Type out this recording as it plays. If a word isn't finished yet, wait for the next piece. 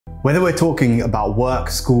Whether we're talking about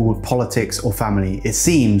work, school, politics, or family, it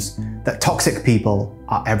seems that toxic people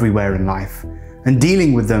are everywhere in life, and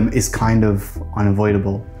dealing with them is kind of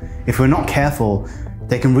unavoidable. If we're not careful,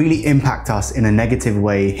 they can really impact us in a negative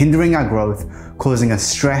way, hindering our growth, causing us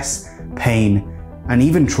stress, pain, and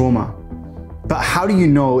even trauma. But how do you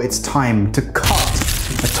know it's time to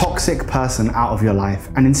cut a toxic person out of your life?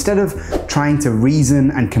 And instead of trying to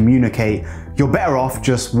reason and communicate, you're better off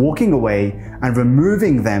just walking away and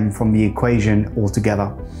removing them from the equation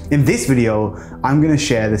altogether. In this video, I'm going to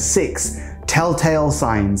share the 6 telltale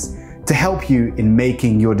signs to help you in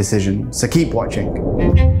making your decision. So keep watching.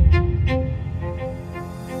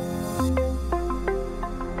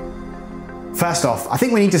 First off, I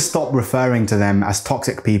think we need to stop referring to them as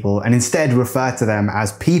toxic people and instead refer to them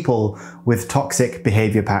as people with toxic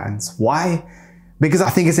behavior patterns. Why? Because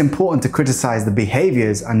I think it's important to criticize the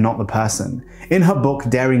behaviors and not the person. In her book,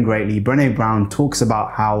 Daring Greatly, Brené Brown talks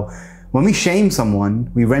about how when we shame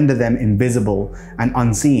someone, we render them invisible and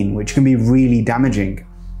unseen, which can be really damaging.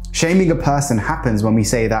 Shaming a person happens when we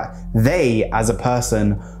say that they, as a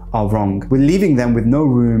person, are wrong. We're leaving them with no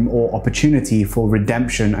room or opportunity for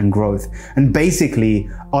redemption and growth, and basically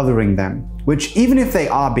othering them, which even if they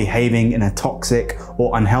are behaving in a toxic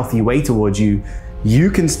or unhealthy way towards you,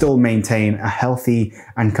 you can still maintain a healthy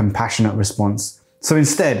and compassionate response. So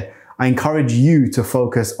instead, I encourage you to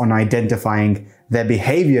focus on identifying their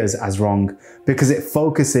behaviors as wrong because it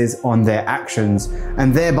focuses on their actions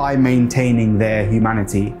and thereby maintaining their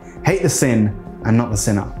humanity. Hate the sin and not the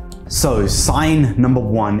sinner. So sign number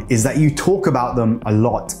 1 is that you talk about them a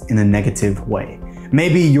lot in a negative way.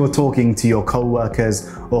 Maybe you're talking to your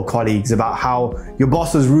co-workers or colleagues about how your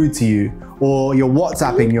boss was rude to you, or you're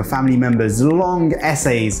WhatsApping your family members long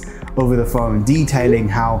essays over the phone detailing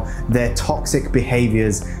how their toxic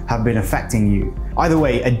behaviors have been affecting you. Either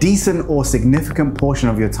way, a decent or significant portion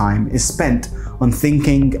of your time is spent on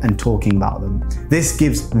thinking and talking about them. This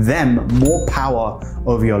gives them more power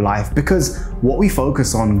over your life because what we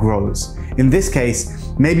focus on grows. In this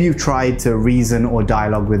case, maybe you've tried to reason or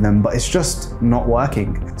dialogue with them, but it's just not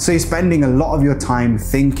working. So you're spending a lot of your time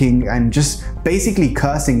thinking and just basically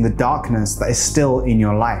cursing the darkness that is still in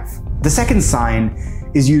your life. The second sign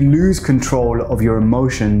is you lose control of your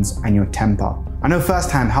emotions and your temper. I know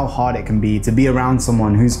firsthand how hard it can be to be around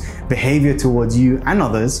someone whose behavior towards you and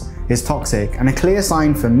others is toxic, and a clear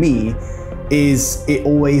sign for me is it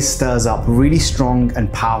always stirs up really strong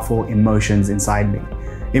and powerful emotions inside me.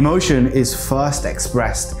 Emotion is first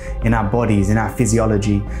expressed in our bodies, in our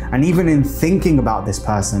physiology, and even in thinking about this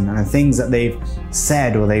person and the things that they've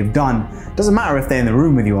said or they've done. It doesn't matter if they're in the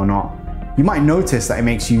room with you or not. You might notice that it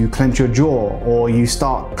makes you clench your jaw, or you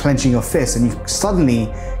start clenching your fists and you suddenly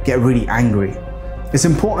get really angry. It's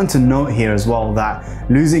important to note here as well that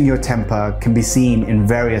losing your temper can be seen in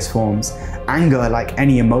various forms. Anger, like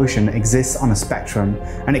any emotion, exists on a spectrum,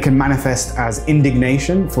 and it can manifest as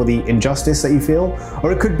indignation for the injustice that you feel,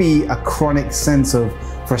 or it could be a chronic sense of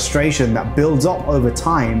frustration that builds up over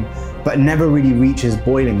time but never really reaches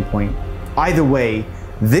boiling point. Either way,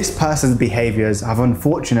 this person's behaviors have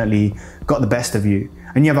unfortunately got the best of you,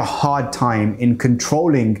 and you have a hard time in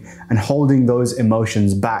controlling and holding those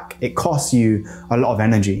emotions back. It costs you a lot of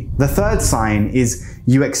energy. The third sign is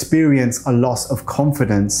you experience a loss of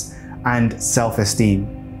confidence and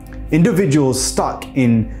self-esteem. Individuals stuck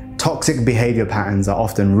in toxic behavior patterns are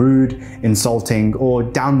often rude, insulting, or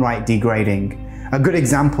downright degrading. A good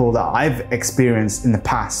example that I've experienced in the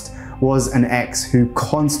past was an ex who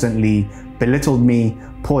constantly belittled me,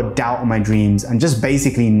 poured doubt on my dreams, and just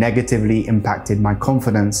basically negatively impacted my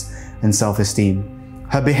confidence and self-esteem.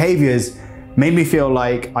 Her behaviors made me feel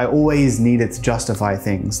like I always needed to justify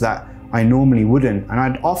things that I normally wouldn't, and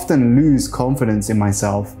I'd often lose confidence in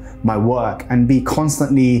myself, my work, and be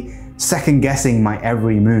constantly second-guessing my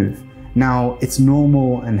every move. Now, it's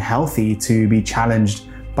normal and healthy to be challenged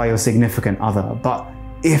by your significant other, but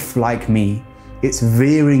if, like me, it's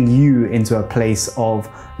veering you into a place of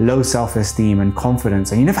low self-esteem and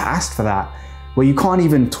confidence, and you never asked for that, where you can't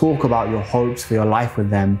even talk about your hopes for your life with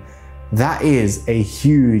them, that is a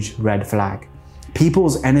huge red flag.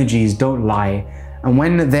 People's energies don't lie, and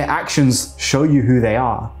when their actions show you who they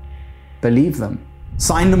are, believe them.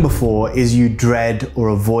 Sign number 4 is you dread or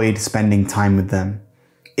avoid spending time with them.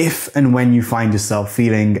 If and when you find yourself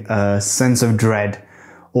feeling a sense of dread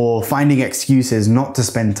or finding excuses not to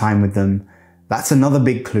spend time with them, that's another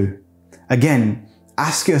big clue. Again,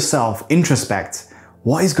 ask yourself, introspect,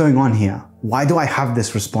 what is going on here? Why do I have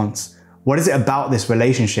this response? What is it about this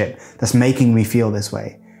relationship that's making me feel this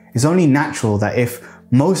way? It's only natural that if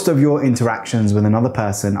most of your interactions with another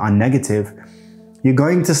person are negative, you're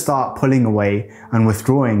going to start pulling away and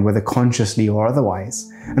withdrawing, whether consciously or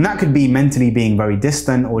otherwise. And that could be mentally being very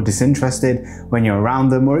distant or disinterested when you're around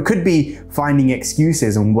them, or it could be finding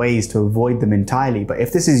excuses and ways to avoid them entirely. But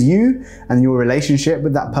if this is you and your relationship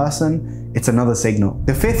with that person, it's another signal.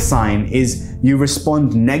 The fifth sign is you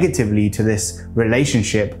respond negatively to this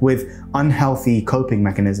relationship with unhealthy coping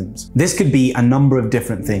mechanisms. This could be a number of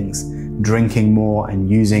different things: drinking more and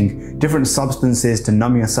using different substances to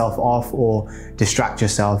numb yourself off or distract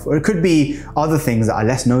yourself. Or it could be other things that are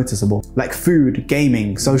less noticeable, like food,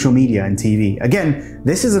 gaming, social media, and TV. Again,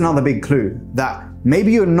 this is another big clue that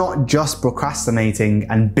maybe you're not just procrastinating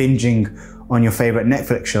and binging on your favorite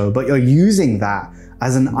Netflix show, but you're using that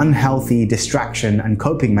as an unhealthy distraction and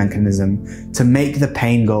coping mechanism to make the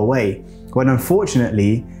pain go away, when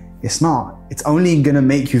unfortunately, it's not. It's only gonna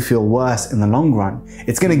make you feel worse in the long run.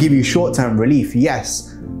 It's gonna give you short-term relief,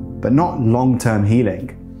 yes, but not long-term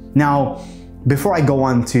healing. Now, before I go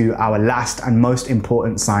on to our last and most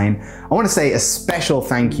important sign, I want to say a special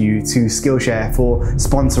thank you to Skillshare for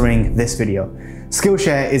sponsoring this video.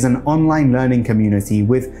 Skillshare is an online learning community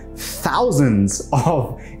with thousands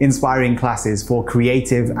of inspiring classes for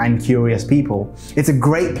creative and curious people. It's a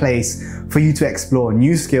great place for you to explore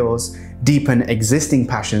new skills, deepen existing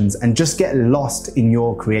passions, and just get lost in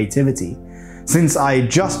your creativity. Since I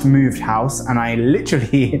just moved house and I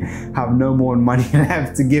literally have no more money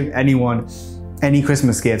left to give anyone any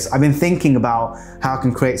Christmas gifts, I've been thinking about how I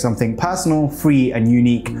can create something personal, free, and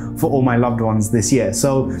unique for all my loved ones this year.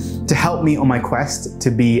 So to help me on my quest to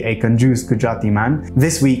be a Kanjus Gujarati man,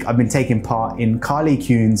 this week I've been taking part in Carly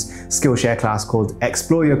Kuhn's Skillshare class called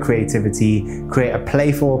Explore Your Creativity, Create a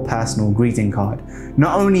Playful Personal Greeting Card.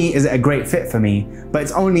 Not only is it a great fit for me, but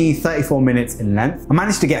it's only 34 minutes in length. I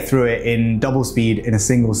managed to get through it in double speed in a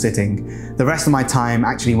single sitting. The rest of my time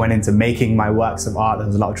actually went into making my works of art. There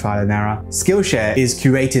was a lot of trial and error. Skillshare is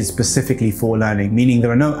curated specifically for learning, meaning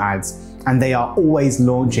there are no ads, and they are always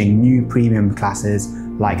launching new premium classes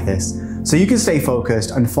like this. So you can stay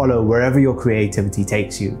focused and follow wherever your creativity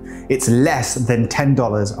takes you. It's less than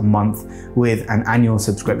 $10 a month with an annual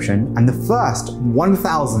subscription, and the first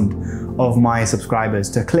 1,000 of my subscribers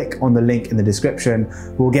to click on the link in the description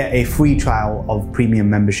will get a free trial of premium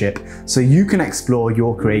membership so you can explore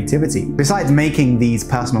your creativity. Besides making these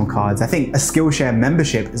personal cards, I think a Skillshare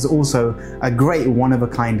membership is also a great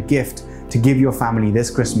one-of-a-kind gift to give your family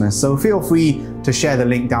this Christmas, so feel free to share the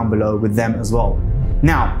link down below with them as well.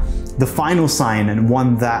 Now, the final sign, and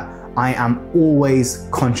one that I am always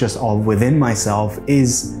conscious of within myself,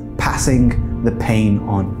 is passing the pain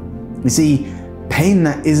on. You see, pain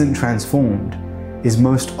that isn't transformed is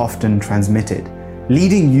most often transmitted,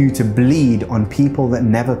 leading you to bleed on people that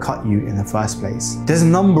never cut you in the first place. There's a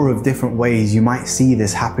number of different ways you might see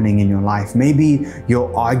this happening in your life. Maybe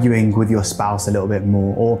you're arguing with your spouse a little bit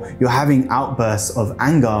more, or you're having outbursts of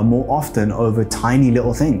anger more often over tiny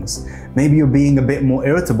little things. Maybe you're being a bit more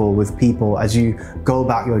irritable with people as you go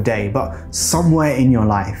about your day, but somewhere in your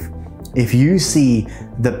life, if you see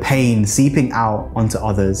the pain seeping out onto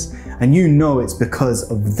others and you know it's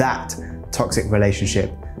because of that toxic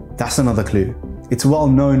relationship, that's another clue. It's well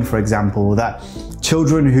known, for example, that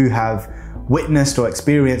children who have witnessed or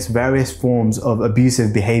experienced various forms of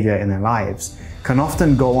abusive behavior in their lives can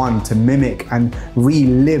often go on to mimic and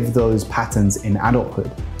relive those patterns in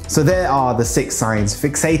adulthood. So there are the 6 signs: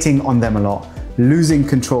 fixating on them a lot, losing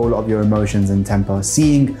control of your emotions and temper,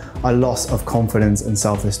 seeing a loss of confidence and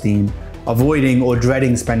self-esteem, avoiding or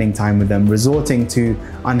dreading spending time with them, resorting to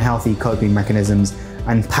unhealthy coping mechanisms,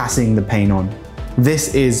 and passing the pain on.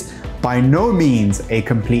 This is by no means a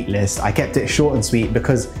complete list. I kept it short and sweet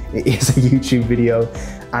because it is a YouTube video,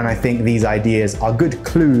 and I think these ideas are good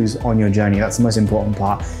clues on your journey. That's the most important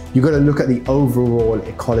part. You've got to look at the overall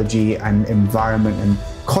ecology and environment and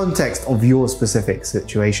context of your specific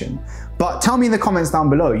situation. But tell me in the comments down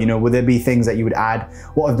below, would there be things that you would add?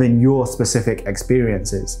 What have been your specific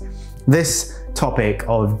experiences? This topic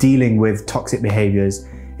of dealing with toxic behaviors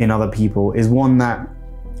in other people is one that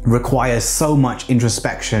requires so much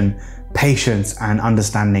introspection, patience, and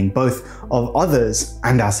understanding, both of others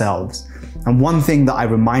and ourselves. And one thing that I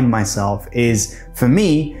remind myself is, for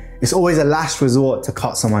me, it's always a last resort to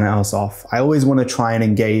cut someone else off. I always want to try and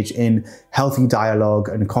engage in healthy dialogue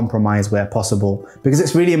and compromise where possible, because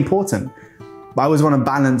it's really important. But I always want to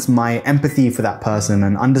balance my empathy for that person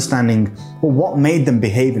and understanding, well, what made them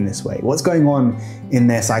behave in this way? What's going on in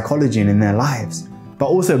their psychology and in their lives? But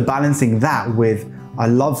also balancing that with a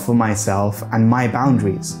love for myself and my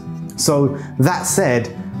boundaries. So that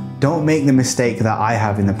said, don't make the mistake that I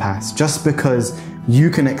have in the past. Just because you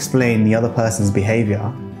can explain the other person's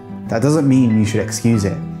behavior, that doesn't mean you should excuse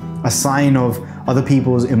it. A sign of other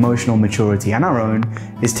people's emotional maturity and our own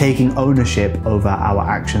is taking ownership over our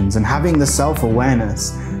actions and having the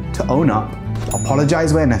self-awareness to own up,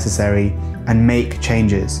 apologize where necessary, and make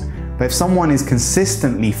changes. But if someone is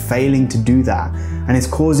consistently failing to do that and is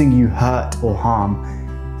causing you hurt or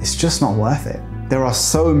harm, it's just not worth it. There are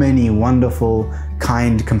so many wonderful,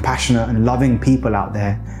 kind, compassionate, and loving people out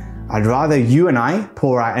there. I'd rather you and I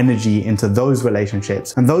pour our energy into those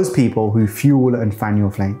relationships and those people who fuel and fan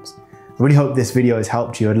your flames. I really hope this video has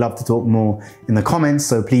helped you. I'd love to talk more in the comments,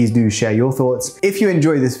 so please do share your thoughts. If you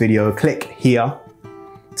enjoyed this video, click here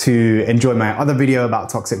to enjoy my other video about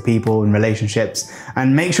toxic people and relationships,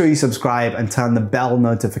 and make sure you subscribe and turn the bell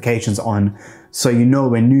notifications on so you know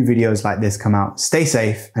when new videos like this come out. Stay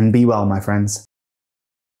safe and be well, my friends.